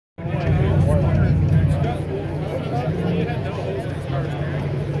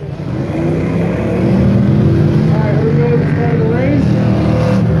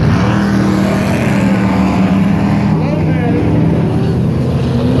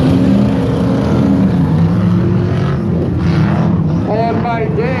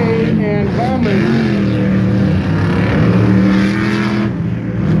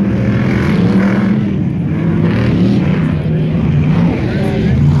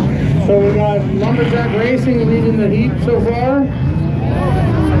So we got Lumberjack Racing leading the heat so far,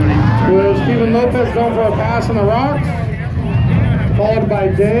 with Steven Lopez going for a pass on the rocks, followed by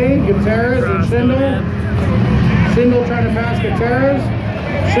Day, Gutierrez, and Schindel. Schindel trying to pass Gutierrez.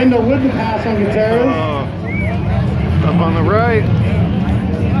 Schindel wouldn't pass on Gutierrez. Up on the right.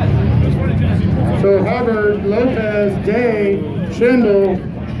 So Hubbard, Lopez, Day, Schindel.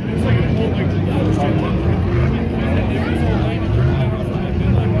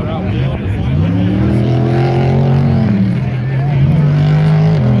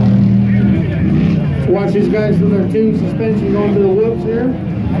 Watch these guys with their tune suspension going to the whoops here.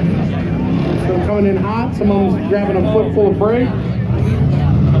 So coming in hot, some of them's grabbing a foot full of brake.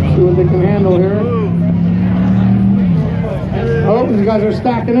 See what they can handle here. Oh, these guys are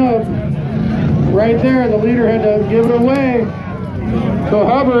stacking up. Right there, the leader had to give it away. So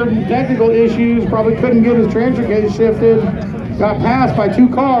Hubbard, technical issues, probably couldn't get his transfer case shifted. Got passed by 2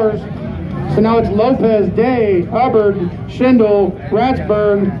 cars. So now it's Lopez, Day, Hubbard, Schindel,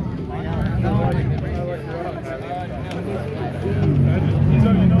 Ratsburg.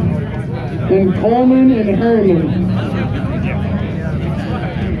 Then Coleman and Harriman.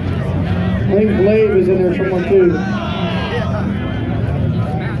 I think Glaive is in there somewhere too.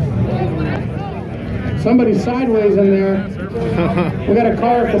 Somebody's sideways in there. We got a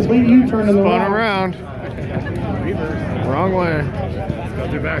car, complete U-turn in the Spun rock. around. Wrong way. Go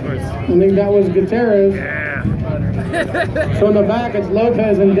through backwards. I think that was Gutierrez. Yeah. So in the back, it's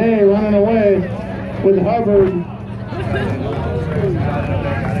Lopez and Day running away with Hubbard.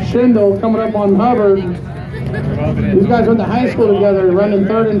 Schindel coming up on Hubbard. These guys went to high school together, running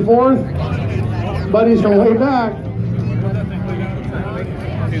 3rd and 4th. Buddies from way back.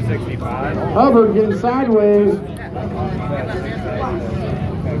 265. Hubbard getting sideways.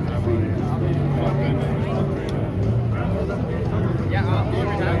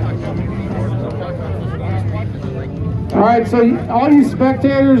 All right, so all you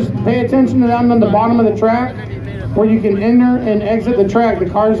spectators, pay attention to them on the bottom of the track, where you can enter and exit the track, the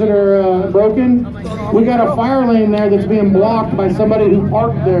cars that are broken. We got a fire lane there that's being blocked by somebody who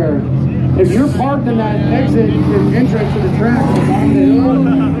parked there. If you're parked in that exit and entrance to the track at the bottom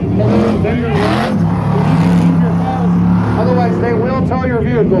of the hill, otherwise they will tow your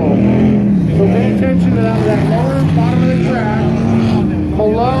vehicle. So pay attention to that lower bottom of the track,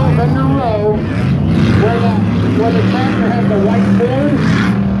 below vendor row, where the tractor has the white board.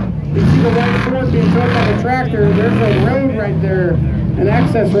 You see the white board being towed by the tractor. There's a road right there, an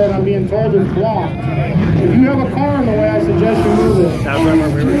access road I'm being told is blocked. If you have a car in the way, I suggest you move it as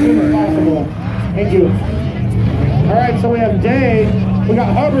soon as possible. Thank you. All right, so we have Day. We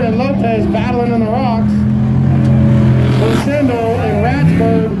got Hubbard and Lopez battling on the rocks. Schindel and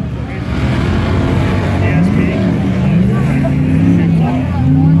Ratsburg.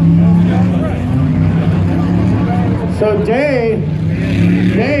 So Day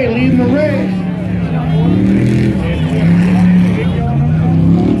leading the race.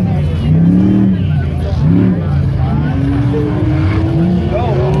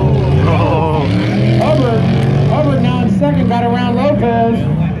 Hubbard now in second, got around Lopez.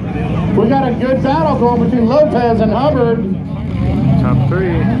 We got a good battle going between Lopez and Hubbard. Top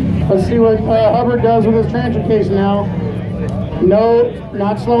 3. Let's see what Hubbard does with his transfer case now. No,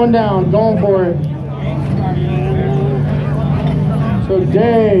 not slowing down, going for it. So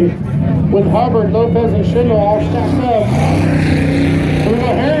Day with Hubbard, Lopez, and Schindel all stacked up. So we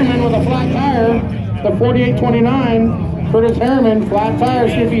got Harriman with a flat tire, the 4829. Curtis Harriman, flat tire,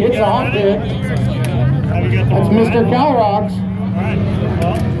 see if he hits a hot pit. That's Mr. Cal Rocks.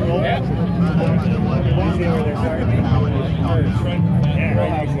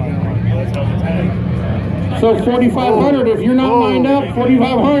 So 4,500, if you're not lined up,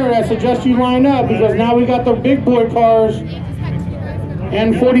 4,500, I suggest you line up, because now we got the big boy cars.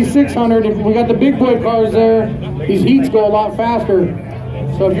 And 4,600, if we got the big boy cars there, these heats go a lot faster.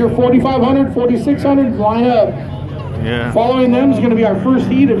 So if you're 4,500, 4,600, line up. Yeah. Following them is going to be our first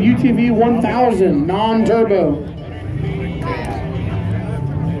heat of UTV 1000, non-turbo.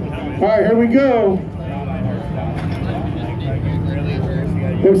 All right, here we go.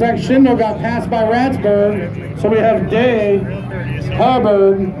 It looks like Schindel got passed by Ratsburg. So we have Day,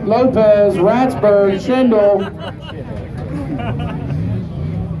 Hubbard, Lopez, Ratsburg, Schindel.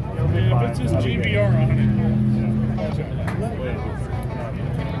 What's his GBR on it?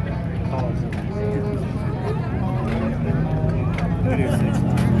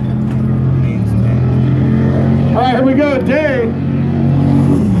 All right, here we go. Day,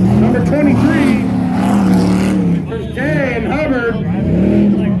 number 23. There's Day and Hubbard.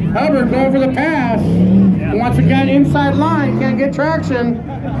 Hubbard going for the pass. once again, inside line, can't get traction.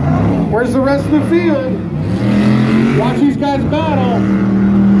 Where's the rest of the field? Watch these guys battle.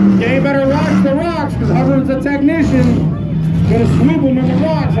 They better watch the rocks because Hubbard's a technician. Gonna swoop them in the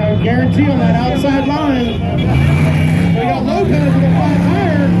rocks, I guarantee on that outside line. We got Lopez with a flat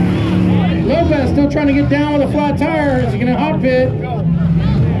tire. Lopez still trying to get down with a flat tire. Is he gonna hot pit?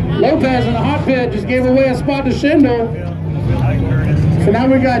 Lopez in the hot pit just gave away a spot to Schindel. So now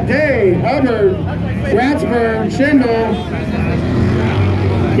we got Day, Hubbard, Ratsburg, Schindel.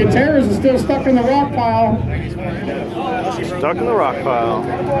 Gutierrez is still stuck in the rock pile. Stuck in the rock pile.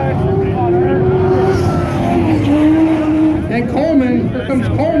 And Coleman, here comes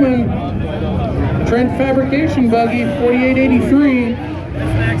Coleman. Trent Fabrication buggy, 4883.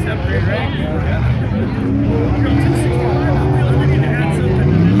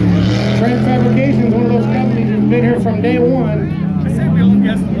 Trent Fabrication is one of those companies that's been here from day one.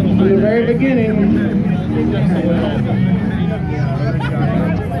 From the very beginning.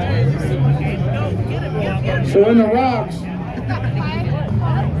 So in the rocks.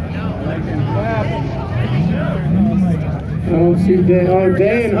 I don't see Day. Oh,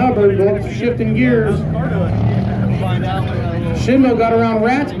 Day and Hubbard both shifting gears. Schindel got around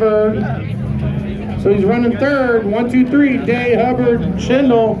Ratsburg. So he's running third. 1, 2, 3. Day, Hubbard,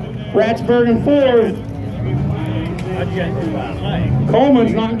 Schindel, Ratsburg in fourth.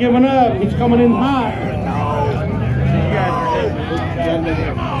 Coleman's not giving up. He's coming in hot.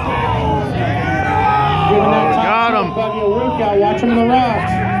 Giving that top Got him. buggy a workout. Watch him in the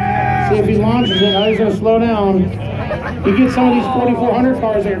rocks. See if he launches it. Now he's going to slow down. You get some of these 4400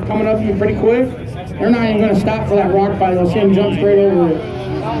 cars that are coming up to you pretty quick. They're not even going to stop for that rock pile. They'll see him jump straight over it.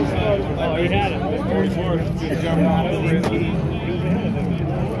 Oh, he had it. 44. Just jumped right over it.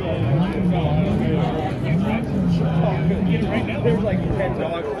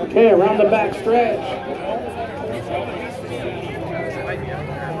 Okay, around the back stretch.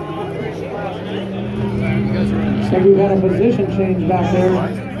 So we've got a position change back there.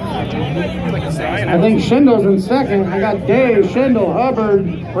 I think Schindel's in second. I got Dave, Schindel, Hubbard,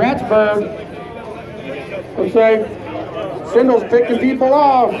 Ratsburg. Looks like Schindel's picking people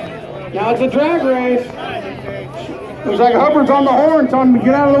off. Now it's a drag race. Looks like Hubbard's on the horn telling him to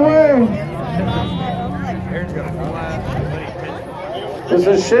get out of the way. This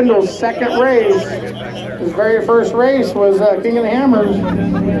is Schindel's second race. His very first race was King of the Hammers.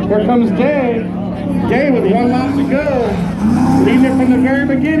 Here comes Day. Day with 1 lap to go. Leading it from the very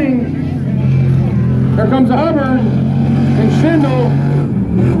beginning. Here comes Hubbard and Schindel.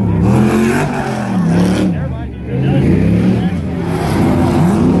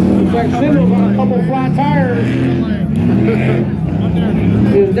 Looks like Schindel's on a couple flat tires.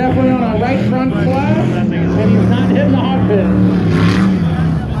 He's definitely on a right front flat, and he's not hitting the hot pit.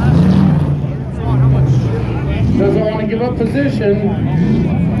 Doesn't want to give up position.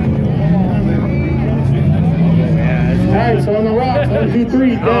 Alright, so on the rocks, 1, 2, 3,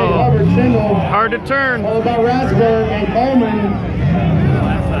 Day, Hubbard, Schindel. Hard to turn. All about Ratsburg and Coleman.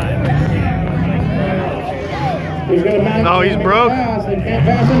 He's gonna pass. Oh, he's broke. They can't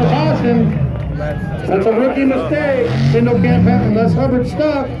pass into caution. That's a rookie mistake. Schindel can't pass unless Hubbard's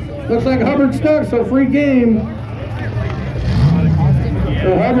stuck. Looks like Hubbard's stuck, so free game.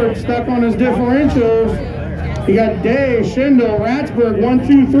 So Hubbard's stuck on his differentials. You got Day, Schindel, Ratsburg, 1,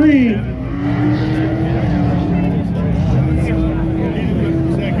 2, 3.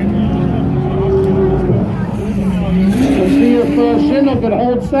 Let's see if Schindel could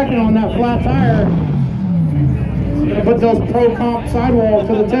hold second on that flat tire. Gonna put those pro comp sidewalls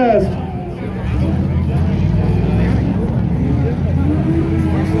to the test.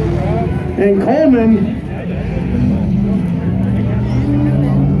 And Coleman.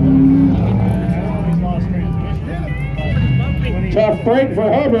 Tough break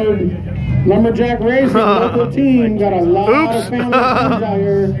for Hubbard. Lumberjack Racing, local team. Got a lot of family friends out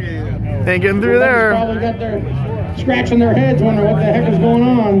here. Ain't getting through there. Probably got their scratching their heads, wondering what the heck is going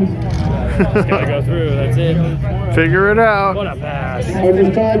on. Just gotta go through, that's it. Figure it out. What a pass. I was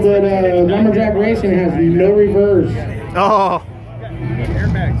just told that Lumberjack Racing has no reverse. Oh.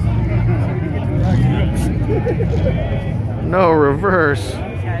 No reverse.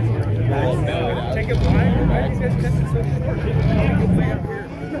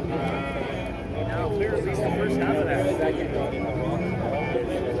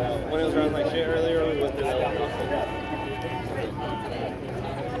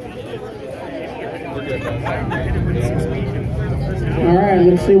 All right,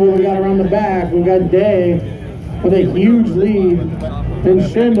 let's see what we got around the back. We got Day with a huge lead, and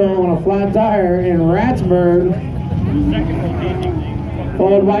Schindel on a flat tire, and Ratsburg,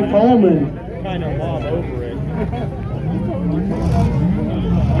 followed by Coleman. Kind of lob over it.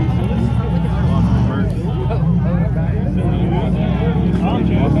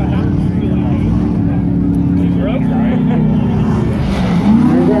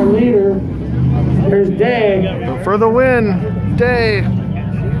 for the win, Day.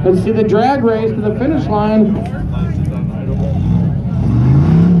 Let's see the drag race to the finish line.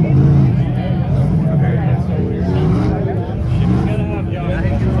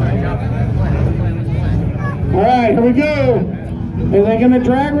 All right, here we go. Is they gonna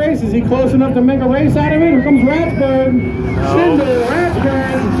drag race? Is he close enough to make a race out of it? Here comes Ratsburg. Schindel,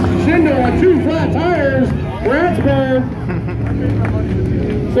 Ratsburg. Schindel on 2 flat tires. Ratsburg.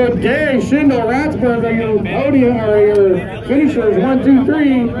 So Day, Schindel, Ratsburg are your podium or your finishers. 1, 2,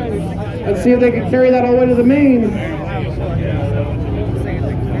 3. Let's see if they can carry that all the way to the main.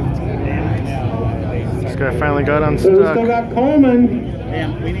 This guy finally got So we unstuck. still got Coleman.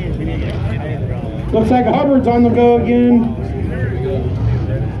 Looks like Hubbard's on the go again.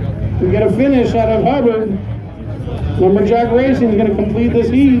 We get a finish out of Hubbard. Lumberjack Racing is going to complete this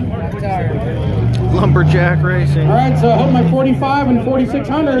heat. Lumberjack Racing. All right, so I hope my 45 and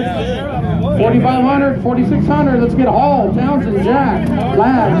 4600. 4500, 4600. Let's get Hall, Townsend, Jack,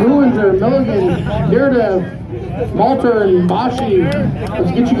 Ladd, Ruinger, Milligan, Deardev, Malter, and Bashi.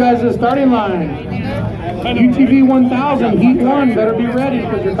 Let's get you guys to the starting line. UTV 1000, Heat 1. Better be ready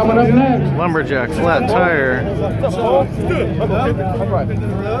because you're coming up next. Lumberjack, flat tire.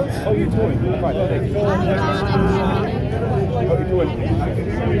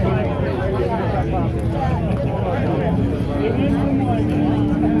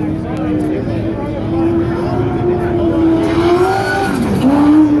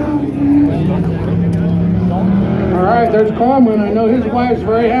 All right, there's Coleman. I know his wife's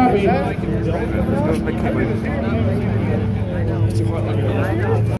very happy.